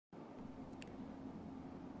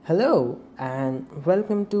Hello and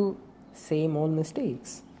welcome to Same Old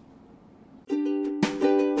Mistakes.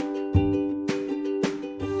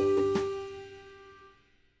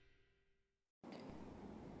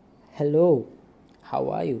 Hello, how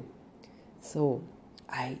are you? So,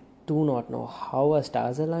 I do not know how our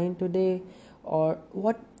stars aligned today or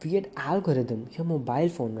what weird algorithm your mobile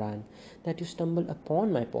phone ran that you stumbled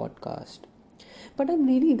upon my podcast. But I'm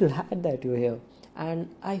really glad that you're here, and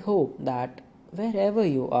I hope that wherever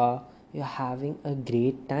you are, you're having a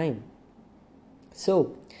great time.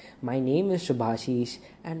 So, my name is Shubhashish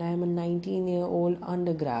and I am a 19-year-old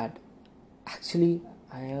undergrad. Actually,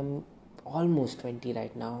 I am almost 20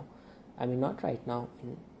 right now. I mean, not right now.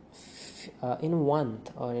 In a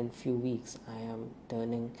month or in few weeks, I am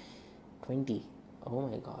turning 20. Oh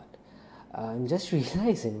my god. I'm just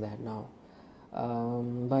realizing that now.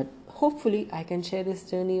 But hopefully, I can share this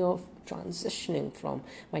journey of transitioning from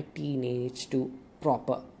my teenage to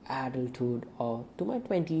proper adulthood or to my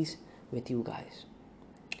 20s with you guys.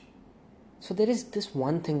 So, there is this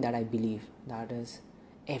one thing that I believe, that is,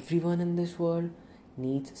 everyone in this world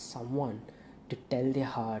needs someone to tell their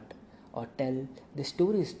heart or tell their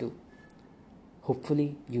stories to.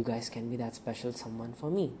 Hopefully, you guys can be that special someone for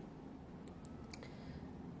me.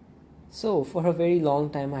 So, for a very long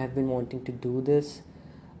time, I have been wanting to do this,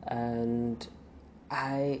 and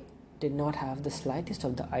I did not have the slightest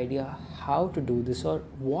of the idea how to do this or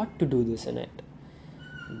what to do this in it.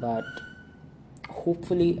 But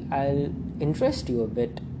hopefully, I'll interest you a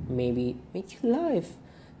bit, maybe make you laugh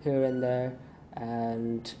here and there,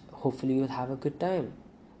 and hopefully, you'll have a good time,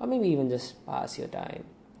 or maybe even just pass your time.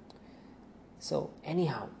 So,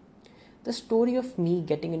 anyhow, the story of me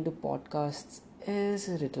getting into podcasts is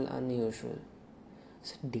a little unusual.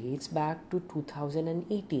 So it dates back to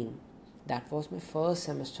 2018. That was my first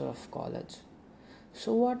semester of college.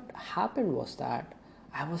 So what happened was that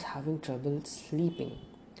I was having trouble sleeping.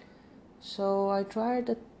 So I tried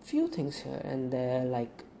a few things here and there,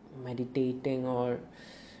 like meditating or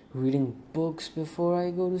reading books before I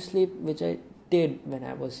go to sleep, which I did when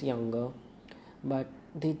I was younger, but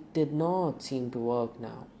they did not seem to work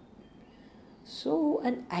now. So,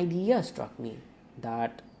 an idea struck me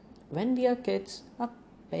that when we are kids, our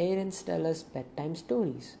parents tell us bedtime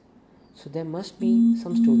stories. So, there must be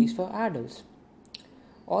some stories for adults.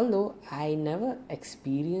 Although I never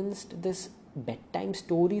experienced this bedtime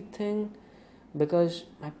story thing because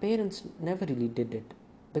my parents never really did it,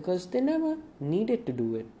 because they never needed to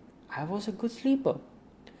do it. I was a good sleeper.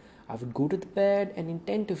 I would go to the bed and in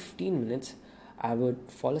 10 to 15 minutes I would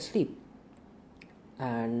fall asleep.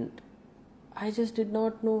 And I just did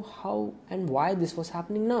not know how and why this was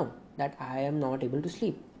happening now that I am not able to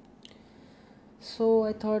sleep. So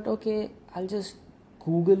I thought, okay, I'll just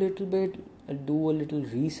Google a little bit, I'll do a little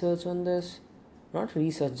research on this. Not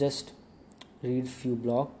research, just read few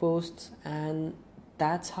blog posts, and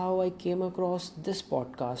that's how I came across this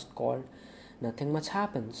podcast called Nothing Much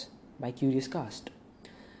Happens by Curious Cast.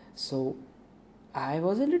 So I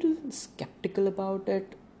was a little skeptical about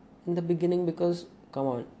it in the beginning because, come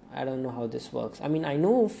on, I don't know how this works. I mean, I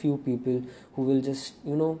know a few people who will just,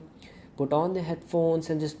 put on their headphones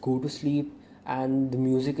and just go to sleep, and the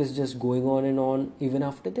music is just going on and on even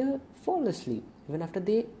after they fall asleep, even after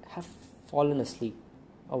they have fallen asleep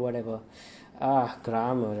or whatever.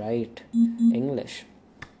 Grammar, right? English.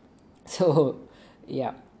 So,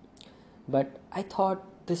 yeah. But I thought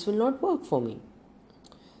this will not work for me.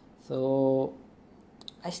 So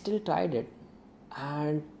I still tried it,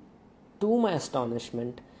 and to my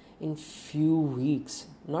astonishment, in few weeks,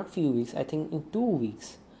 not few weeks, I think in 2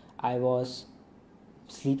 weeks, I was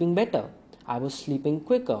sleeping better. I was sleeping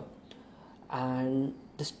quicker, and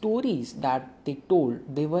the stories that they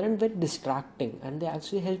told, they weren't very distracting, and they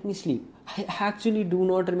actually helped me sleep. I actually do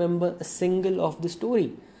not remember a single of the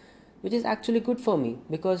story, which is actually good for me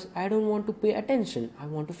because I don't want to pay attention. I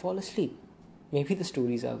want to fall asleep. Maybe the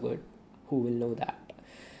stories are good. Who will know that?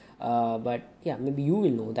 But yeah, maybe you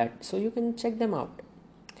will know that, so you can check them out.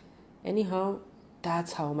 Anyhow,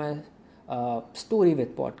 that's how my story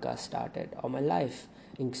with podcast started, or my life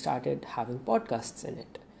started having podcasts in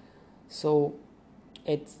it. So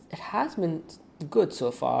it has been good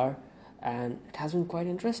so far, and it has been quite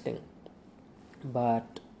interesting.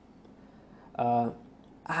 But uh,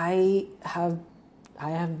 I have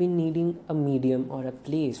I have been needing a medium or a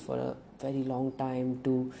place for a very long time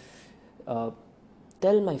to uh,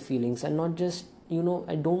 tell my feelings, and not just,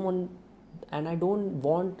 I don't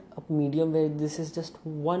want a medium where this is just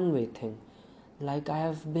one way thing. Like, I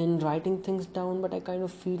have been writing things down, but I kind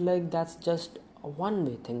of feel like that's just a one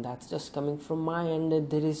way thing, that's just coming from my end, and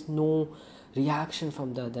there is no reaction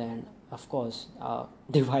from the other end. of course,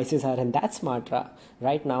 devices are in that smart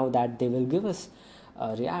right now that they will give us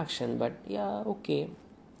a reaction. But yeah, okay.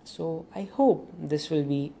 So I hope this will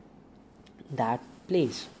be that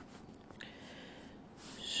place.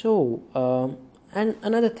 So, and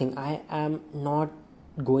another thing, I am not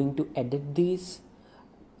going to edit these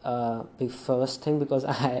the first thing, because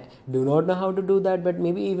I do not know how to do that. But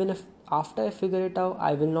maybe even if after I figure it out,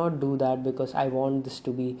 I will not do that, because I want this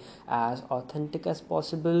to be as authentic as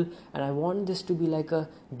possible, and I want this to be like a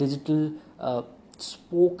digital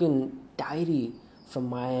spoken diary from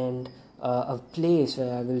my end, a place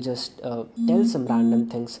where I will just tell some random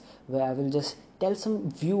things, where I will just tell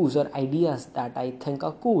some views or ideas that I think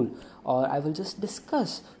are cool, or I will just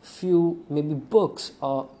discuss few maybe books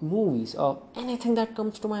or movies or anything that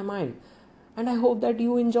comes to my mind, and I hope that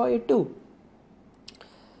you enjoy it too.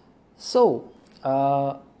 So,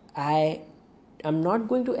 I am not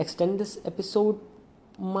going to extend this episode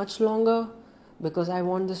much longer, because I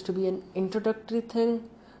want this to be an introductory thing,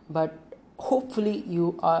 but hopefully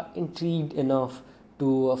you are intrigued enough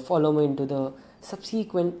to follow me into the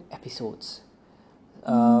subsequent episodes.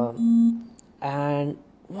 Uh, and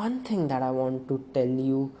one thing that I want to tell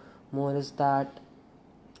you more is that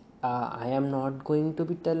I am not going to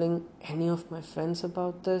be telling any of my friends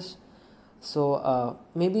about this. So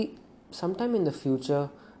maybe sometime in the future,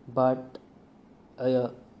 but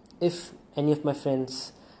if any of my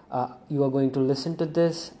friends, you are going to listen to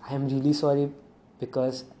this, I am really sorry,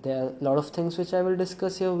 because there are a lot of things which I will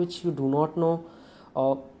discuss here which you do not know,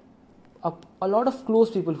 or a lot of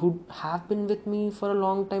close people who have been with me for a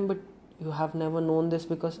long time, but you have never known this,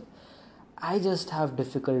 because I just have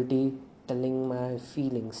difficulty telling my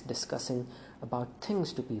feelings, discussing about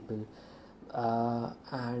things to people,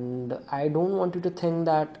 and I don't want you to think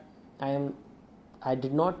that I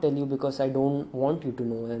did not tell you because I don't want you to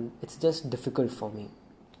know, and it's just difficult for me.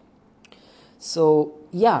 So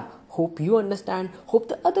yeah, hope you understand, hope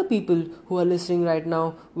the other people who are listening right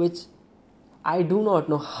now, which I do not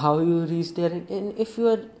know how you reached there, and if you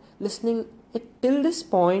are listening it till this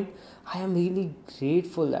point, I am really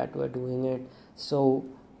grateful that we are doing it. So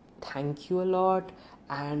thank you a lot,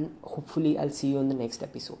 and hopefully I'll see you in the next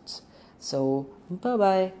episodes. So bye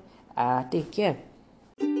bye, take care.